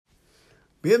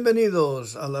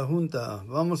Bienvenidos a la Junta.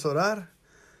 Vamos a orar.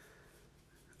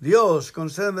 Dios,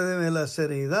 concédeme la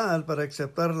serenidad para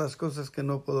aceptar las cosas que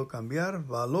no puedo cambiar,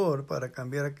 valor para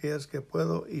cambiar aquellas que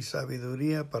puedo y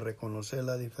sabiduría para reconocer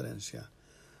la diferencia.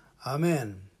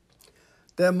 Amén.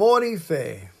 Temor y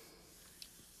fe.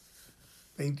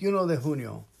 21 de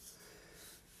junio.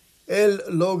 El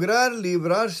lograr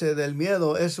librarse del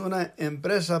miedo es una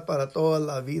empresa para toda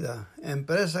la vida,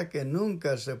 empresa que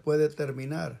nunca se puede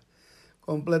terminar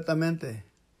completamente.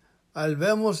 Al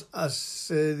vernos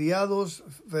asediados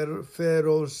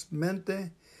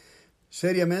ferozmente,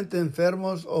 seriamente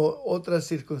enfermos o otras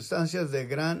circunstancias de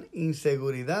gran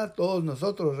inseguridad, todos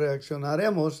nosotros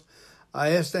reaccionaremos a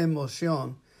esta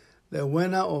emoción de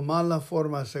buena o mala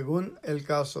forma según el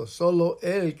caso. Solo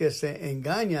el que se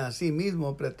engaña a sí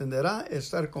mismo pretenderá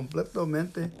estar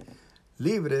completamente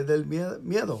libre del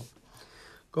miedo.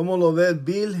 Como lo ve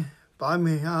Bill,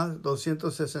 página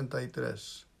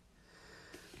 263.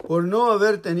 Por no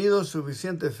haber tenido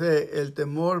suficiente fe, el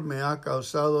temor me ha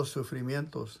causado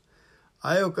sufrimientos.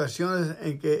 Hay ocasiones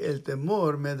en que el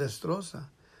temor me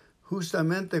destroza.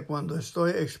 Justamente cuando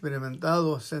estoy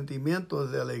experimentando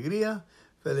sentimientos de alegría,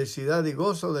 felicidad y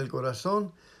gozo del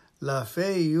corazón, la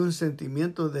fe y un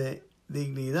sentimiento de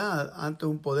dignidad ante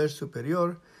un poder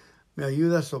superior me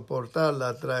ayuda a soportar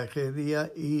la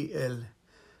tragedia y el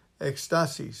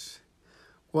éxtasis.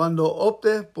 Cuando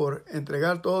opte por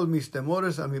entregar todos mis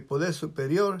temores a mi poder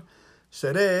superior,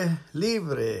 seré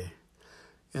libre.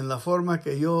 En la forma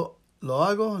que yo lo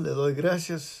hago, le doy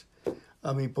gracias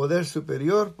a mi poder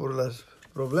superior por los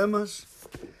problemas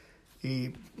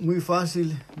y muy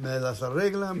fácil me las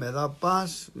arregla, me da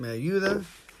paz, me ayuda.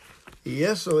 Y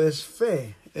eso es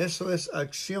fe, eso es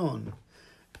acción.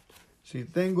 Si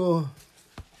tengo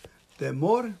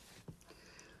temor,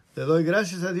 le doy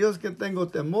gracias a Dios que tengo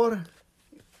temor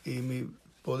y mi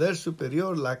poder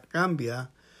superior la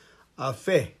cambia a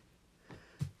fe.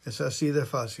 Es así de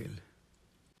fácil.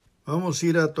 Vamos a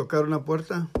ir a tocar una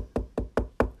puerta.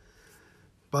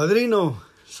 Padrino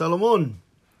Salomón,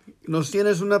 ¿nos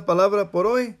tienes una palabra por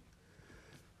hoy?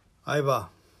 Ahí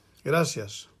va.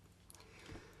 Gracias.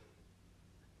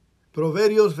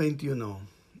 Proverbios 21.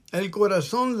 El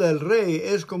corazón del rey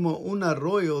es como un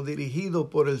arroyo dirigido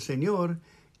por el Señor,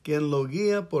 quien lo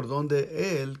guía por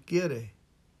donde Él quiere.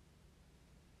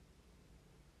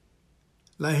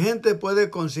 La gente puede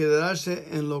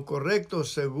considerarse en lo correcto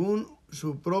según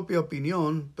su propia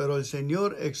opinión, pero el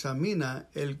Señor examina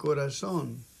el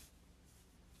corazón.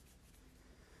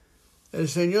 El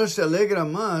Señor se alegra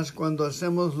más cuando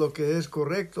hacemos lo que es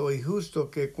correcto y justo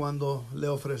que cuando le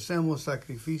ofrecemos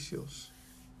sacrificios.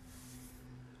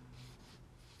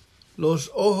 Los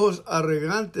ojos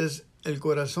arrogantes, el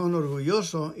corazón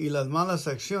orgulloso y las malas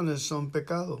acciones son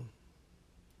pecado.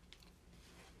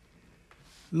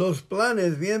 Los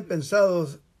planes bien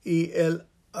pensados y el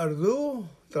arduo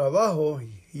trabajo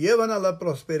llevan a la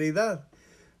prosperidad,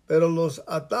 pero los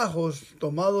atajos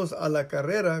tomados a la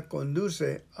carrera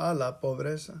conducen a la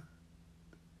pobreza.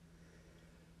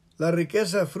 La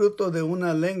riqueza fruto de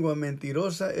una lengua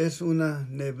mentirosa es una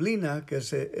neblina que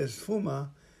se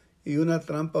esfuma y una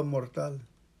trampa mortal.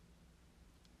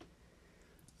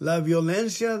 La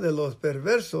violencia de los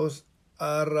perversos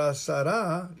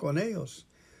arrasará con ellos,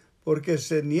 porque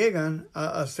se niegan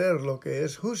a hacer lo que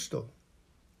es justo.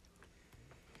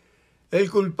 El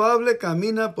culpable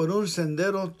camina por un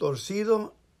sendero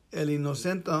torcido, el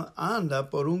inocente anda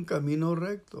por un camino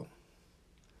recto.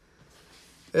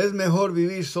 Es mejor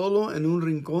vivir solo en un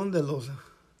rincón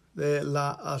de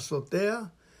la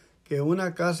azotea que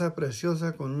una casa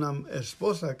preciosa con una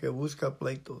esposa que busca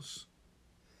pleitos.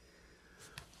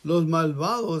 Los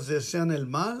malvados desean el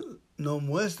mal, no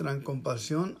muestran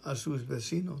compasión a sus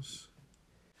vecinos.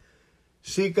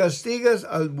 Si castigas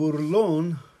al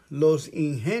burlón, los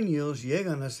ingenios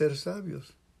llegan a ser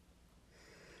sabios.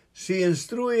 Si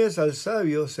instruyes al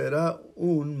sabio, será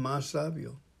aún más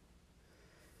sabio.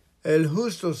 El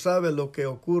justo sabe lo que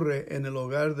ocurre en el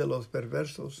hogar de los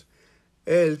perversos.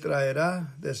 Él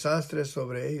traerá desastres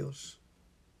sobre ellos.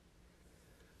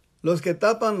 Los que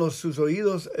tapan sus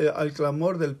oídos al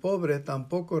clamor del pobre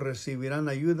tampoco recibirán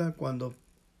ayuda cuando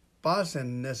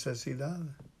pasen necesidad.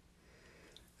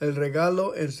 El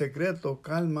regalo en secreto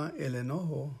calma el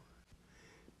enojo.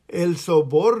 El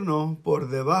soborno por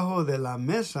debajo de la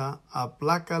mesa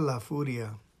aplaca la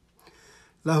furia.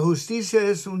 La justicia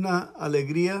es una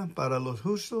alegría para los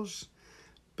justos,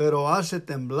 pero hace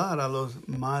temblar a los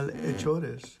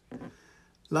malhechores.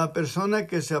 La persona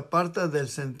que se aparta del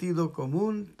sentido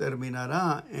común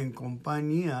terminará en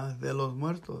compañía de los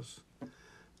muertos.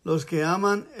 Los que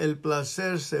aman el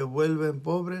placer se vuelven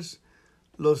pobres,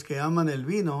 Los que aman el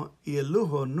vino y el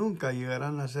lujo nunca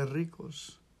llegarán a ser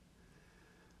ricos.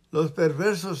 Los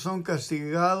perversos son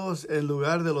castigados en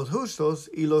lugar de los justos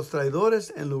y los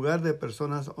traidores en lugar de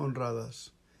personas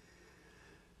honradas.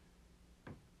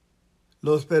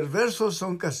 Los perversos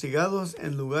son castigados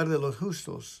en lugar de los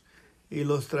justos y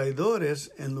los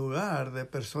traidores en lugar de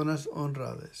personas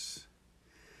honradas.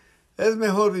 Es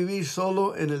mejor vivir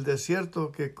solo en el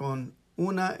desierto que con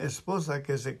una esposa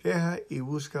que se queja y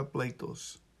busca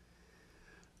pleitos.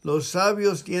 Los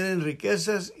sabios tienen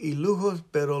riquezas y lujos,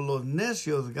 pero los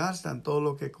necios gastan todo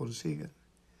lo que consiguen.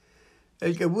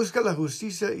 El que busca la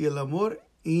justicia y el amor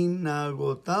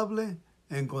inagotable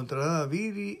encontrará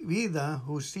vida,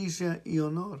 justicia y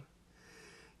honor.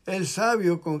 El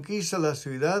sabio conquista la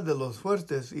ciudad de los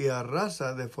fuertes y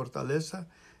arrasa de fortaleza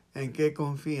en que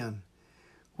confían.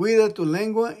 Cuida tu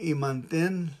lengua y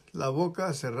mantén la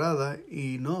boca cerrada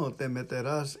y no te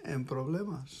meterás en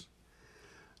problemas.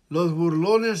 Los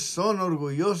burlones son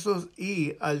orgullosos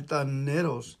y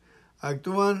altaneros.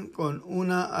 Actúan con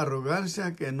una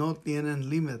arrogancia que no tienen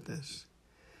límites.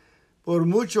 Por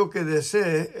mucho que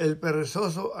desee, el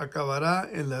perezoso acabará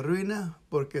en la ruina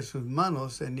porque sus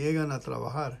manos se niegan a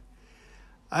trabajar.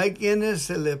 Hay quienes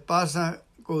se le pasa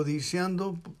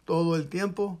codiciando todo el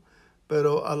tiempo,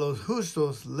 pero a los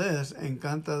justos les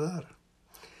encanta dar.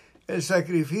 El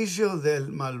sacrificio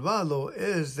del malvado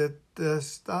es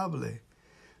detestable,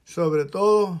 sobre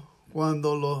todo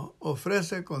cuando lo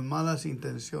ofrece con malas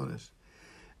intenciones.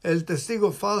 El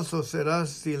testigo falso será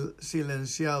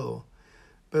silenciado,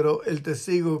 pero el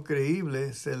testigo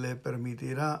creíble se le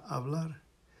permitirá hablar.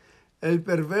 El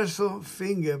perverso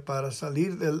finge para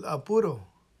salir del apuro,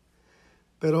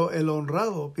 pero el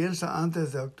honrado piensa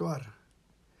antes de actuar.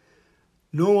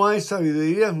 No hay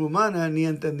sabiduría humana, ni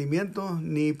entendimiento,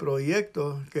 ni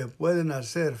proyecto que pueden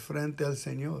hacer frente al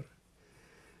Señor.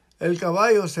 El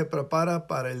caballo se prepara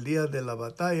para el día de la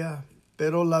batalla,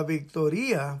 pero la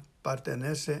victoria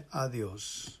pertenece a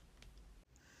Dios.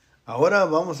 Ahora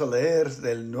vamos a leer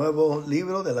del nuevo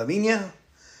libro de la viña.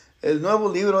 El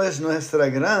nuevo libro es nuestra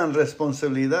gran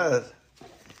responsabilidad.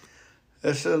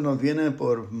 Eso nos viene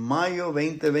por mayo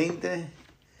 2020.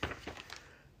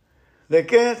 ¿De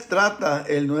qué trata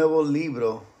el nuevo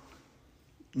libro?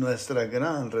 Nuestra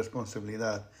gran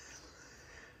responsabilidad.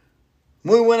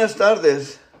 Muy buenas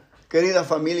tardes, querida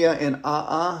familia en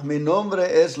AA. Mi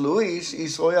nombre es Luis y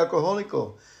soy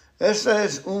alcohólico. Esta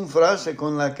es una frase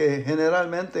con la que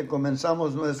generalmente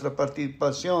comenzamos nuestra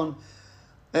participación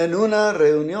en una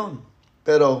reunión.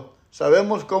 Pero,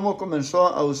 ¿sabemos cómo comenzó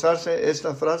a usarse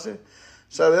esta frase?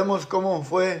 ¿Sabemos cómo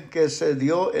fue que se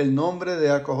dio el nombre de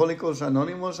Alcohólicos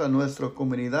Anónimos a nuestra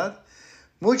comunidad?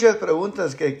 Muchas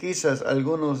preguntas que quizás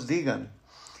algunos digan.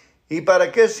 ¿Y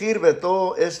para qué sirve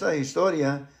toda esta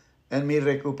historia en mi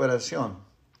recuperación?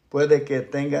 Puede que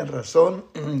tengan razón,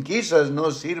 quizás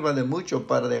no sirva de mucho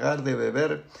para dejar de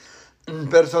beber.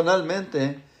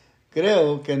 Personalmente,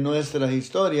 creo que nuestra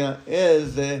historia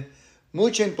es de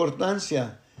mucha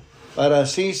importancia para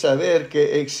así saber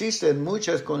que existen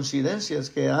muchas coincidencias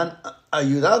que han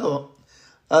ayudado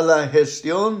a la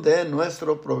gestión de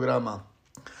nuestro programa,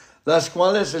 las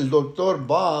cuales el Dr.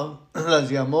 Bob las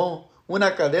llamó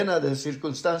una cadena de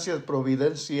circunstancias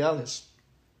providenciales.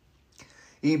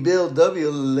 Y Bill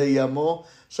W. le llamó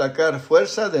sacar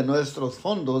fuerza de nuestros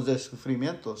fondos de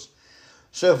sufrimientos.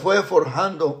 Se fue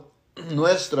forjando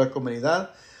nuestra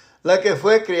comunidad, la que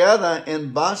fue creada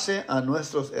en base a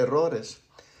nuestros errores.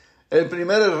 El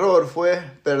primer error fue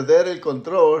perder el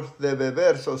control de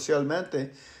beber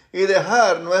socialmente y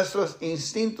dejar nuestros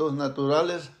instintos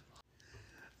naturales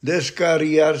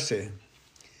descarriarse.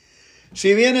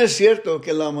 Si bien es cierto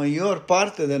que la mayor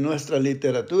parte de nuestra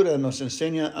literatura nos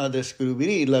enseña a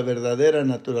descubrir la verdadera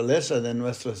naturaleza de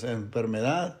nuestra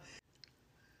enfermedad,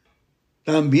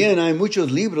 también hay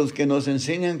muchos libros que nos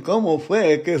enseñan cómo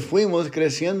fue que fuimos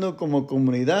creciendo como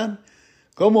comunidad,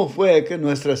 cómo fue que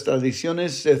nuestras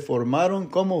tradiciones se formaron,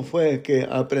 cómo fue que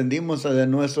aprendimos de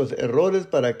nuestros errores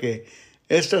para que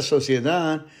esta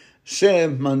sociedad se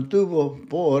mantuvo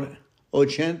por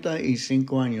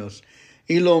 85 años.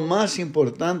 Y lo más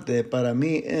importante para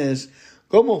mí es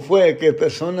cómo fue que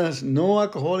personas no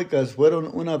alcohólicas fueron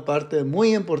una parte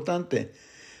muy importante,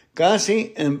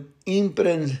 casi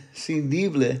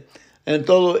imprescindible en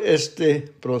todo este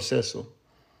proceso.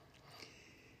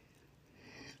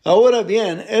 Ahora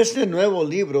bien, este nuevo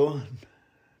libro,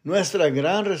 Nuestra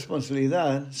Gran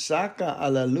Responsabilidad, saca a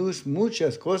la luz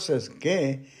muchas cosas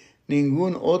que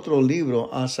ningún otro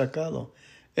libro ha sacado.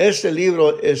 Este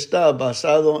libro está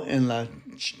basado en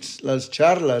las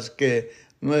charlas que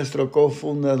nuestro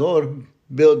cofundador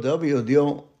Bill W.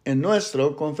 dio en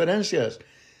nuestras conferencias.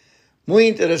 Muy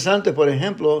interesante, por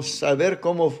ejemplo, saber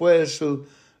cómo fue su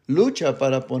lucha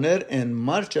para poner en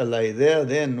marcha la idea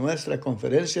de nuestra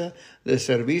conferencia de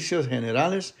servicios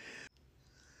generales.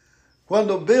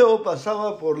 Cuando Bill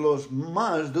pasaba por los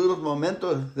más duros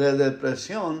momentos de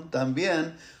depresión,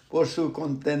 también por su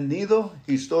contenido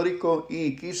histórico,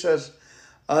 y quizás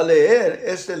al leer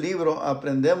este libro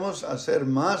aprendemos a ser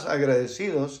más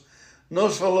agradecidos, no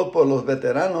solo por los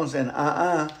veteranos en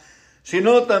AA,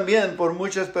 sino también por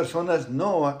muchas personas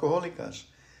no alcohólicas.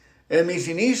 En mis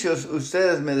inicios,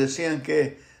 ustedes me decían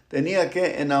que tenía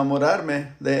que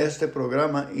enamorarme de este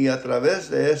programa, y a través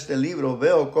de este libro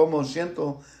veo cómo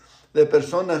cientos de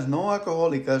personas no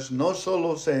alcohólicas no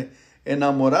solo se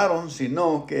enamoraron,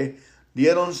 sino que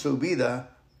dieron su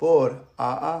vida por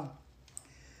AA.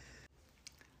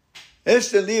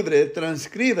 Este libro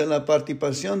transcribe la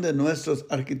participación de nuestros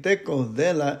arquitectos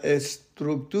de la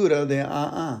estructura de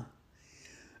AA.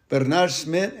 Bernard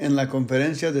Smith, en la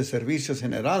Conferencia de Servicios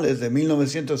Generales de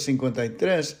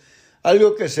 1953,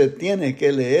 algo que se tiene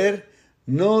que leer,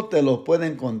 no te lo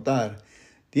pueden contar.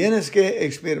 Tienes que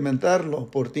experimentarlo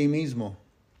por ti mismo.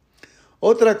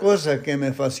 Otra cosa que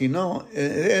me fascinó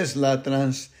es la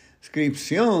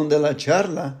transcripción de la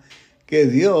charla que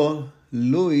dio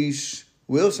Louise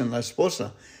Wilson, la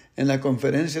esposa, en la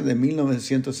conferencia de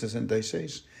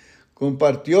 1966.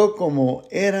 Compartió cómo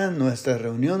eran nuestras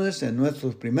reuniones en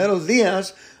nuestros primeros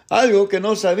días. Algo que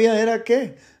no sabía era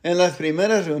que en las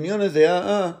primeras reuniones de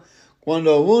AA,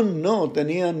 cuando aún no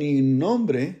tenía ni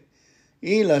nombre,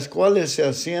 y las cuales se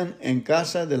hacían en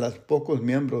casa de los pocos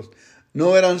miembros,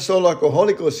 no eran solo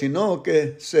alcohólicos, sino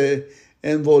que se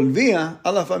envolvía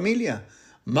a la familia,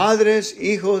 madres,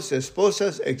 hijos,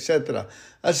 esposas, etc.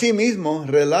 Asimismo,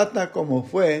 relata cómo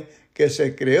fue que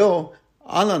se creó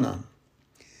Al-Anon.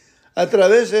 A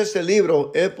través de este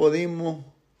libro he podido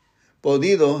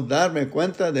darme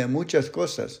cuenta de muchas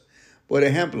cosas. Por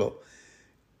ejemplo,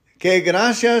 que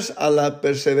gracias a la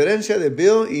perseverancia de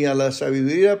Bill y a la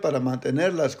sabiduría para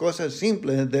mantener las cosas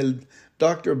simples del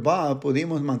Dr. Bob,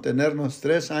 pudimos mantenernos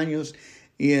 3 años,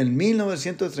 y en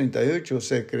 1938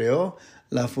 se creó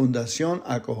la Fundación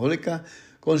Alcohólica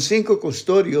con 5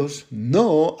 custodios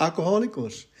no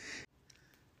alcohólicos.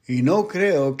 Y no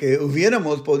creo que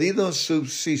hubiéramos podido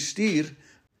subsistir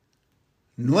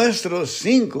nuestros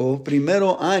 5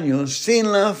 primeros años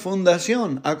sin la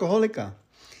Fundación Alcohólica.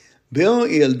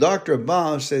 Bill y el Dr.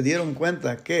 Bob se dieron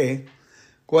cuenta que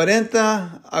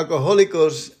 40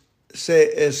 alcohólicos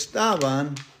se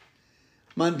estaban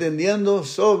manteniendo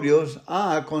sobrios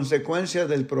a consecuencia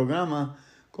del programa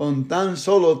con tan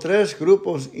solo 3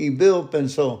 grupos, y Bill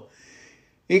pensó,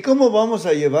 ¿y cómo vamos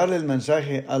a llevarle el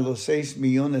mensaje a los 6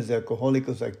 millones de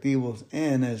alcohólicos activos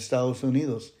en Estados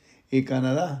Unidos y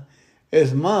Canadá?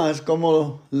 Es más,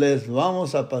 ¿cómo les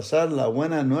vamos a pasar la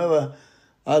buena nueva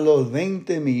a los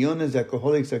 20 millones de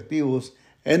alcohólicos activos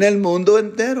en el mundo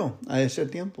entero a ese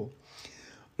tiempo?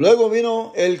 Luego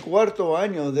vino el 4º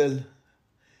año del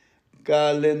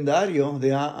calendario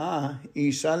de AA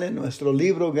y sale nuestro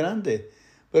libro grande.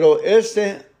 Pero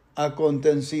este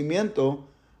acontecimiento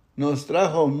nos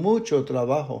trajo mucho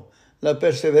trabajo. La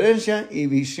perseverancia y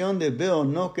visión de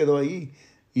Bill no quedó ahí,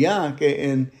 ya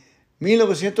que en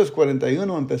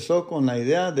 1941 empezó con la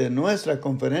idea de nuestra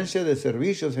conferencia de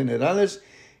servicios generales,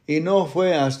 y no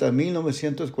fue hasta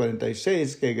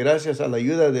 1946 que, gracias a la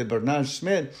ayuda de Bernard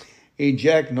Smith y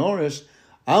Jack Norris,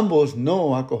 ambos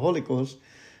no alcohólicos,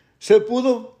 se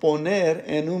pudo poner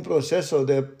en un proceso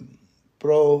de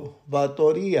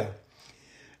probatoria.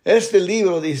 Este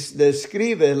libro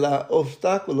describe los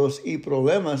obstáculos y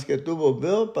problemas que tuvo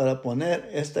Bill para poner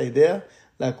esta idea,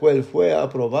 la cual fue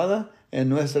aprobada en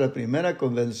nuestra primera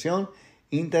convención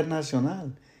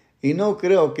internacional. Y no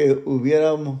creo que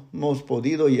hubiéramos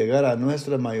podido llegar a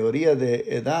nuestra mayoría de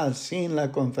edad sin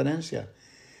la conferencia.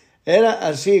 Era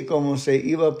así como se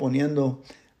iba poniendo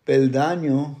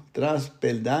peldaño tras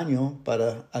peldaño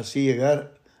para así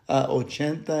llegar a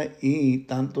 80 y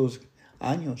tantos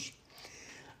años.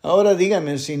 Ahora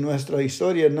dígame si nuestra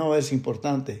historia no es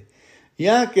importante,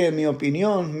 ya que en mi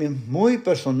opinión muy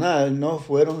personal no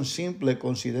fueron simples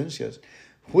coincidencias.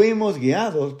 Fuimos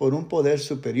guiados por un poder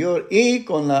superior y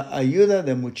con la ayuda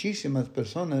de muchísimas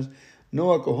personas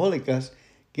no alcohólicas,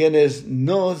 quienes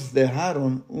nos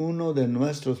dejaron uno de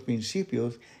nuestros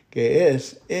principios, que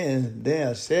es el de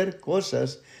hacer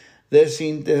cosas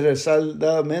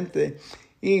desinteresadamente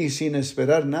y sin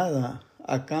esperar nada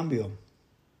a cambio.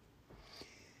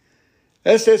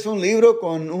 Este es un libro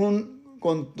con un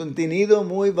contenido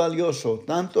muy valioso,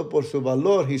 tanto por su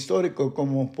valor histórico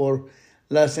como por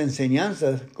las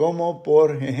enseñanzas, como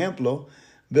por ejemplo,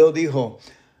 Bill dijo,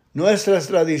 Nuestras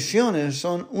tradiciones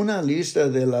son una lista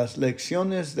de las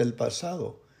lecciones del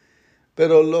pasado,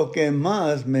 pero lo que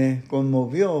más me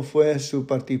conmovió fue su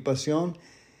participación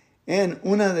en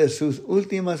una de sus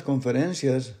últimas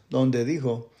conferencias donde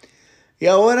dijo, ¿y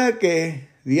ahora qué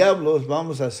diablos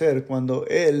vamos a hacer cuando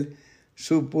el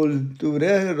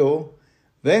sepulturero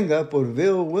venga por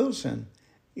Bill Wilson?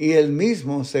 Y él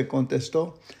mismo se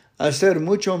contestó, hacer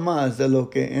mucho más de lo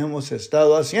que hemos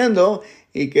estado haciendo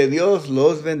y que Dios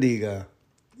los bendiga.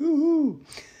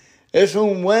 Es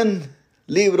un buen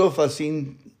libro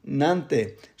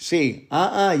fascinante. Sí,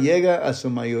 A.A. llega a su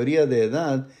mayoría de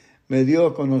edad, me dio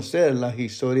a conocer la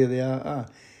historia de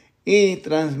A.A. y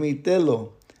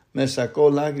transmitirlo me sacó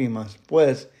lágrimas,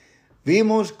 pues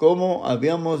vimos cómo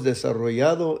habíamos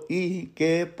desarrollado y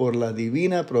que por la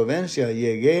divina providencia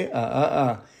llegué a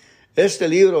A.A. Este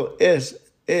libro es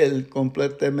el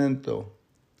complemento.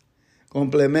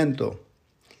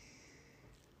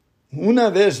 Una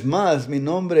vez más, mi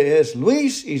nombre es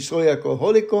Luis y soy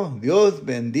alcohólico. Dios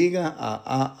bendiga a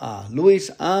A.A.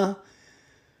 Luis A.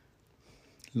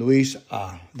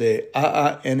 de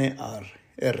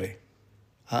A.A.N.R.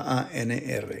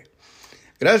 A.A.N.R.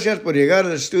 Gracias por llegar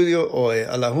al estudio hoy,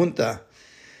 a la junta.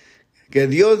 Que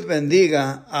Dios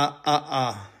bendiga a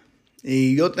A.A.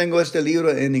 Y yo tengo este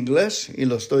libro en inglés y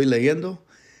lo estoy leyendo.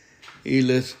 Y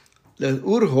les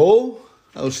urjo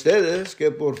a ustedes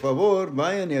que por favor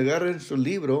vayan y agarren su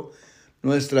libro,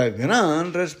 Nuestra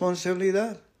Gran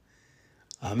Responsabilidad.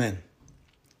 Amén.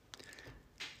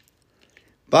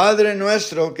 Padre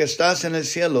nuestro que estás en el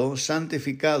cielo,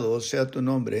 santificado sea tu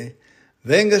nombre.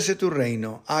 Véngase tu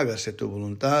reino, hágase tu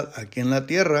voluntad aquí en la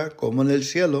tierra como en el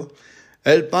cielo.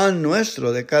 El pan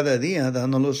nuestro de cada día,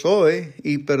 dánoslo hoy,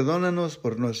 y perdónanos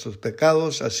por nuestros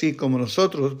pecados, así como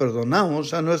nosotros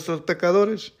perdonamos a nuestros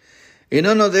pecadores. Y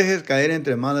no nos dejes caer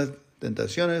entre malas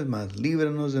tentaciones, mas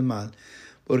líbranos del mal,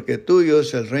 porque tuyo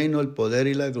es el reino, el poder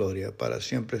y la gloria, para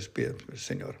siempre,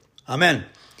 Señor. Amén.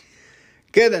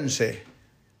 Quédense.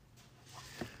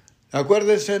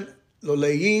 Acuérdense, lo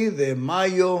leí de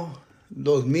mayo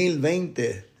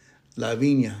 2020, La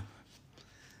Viña.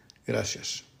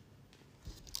 Gracias.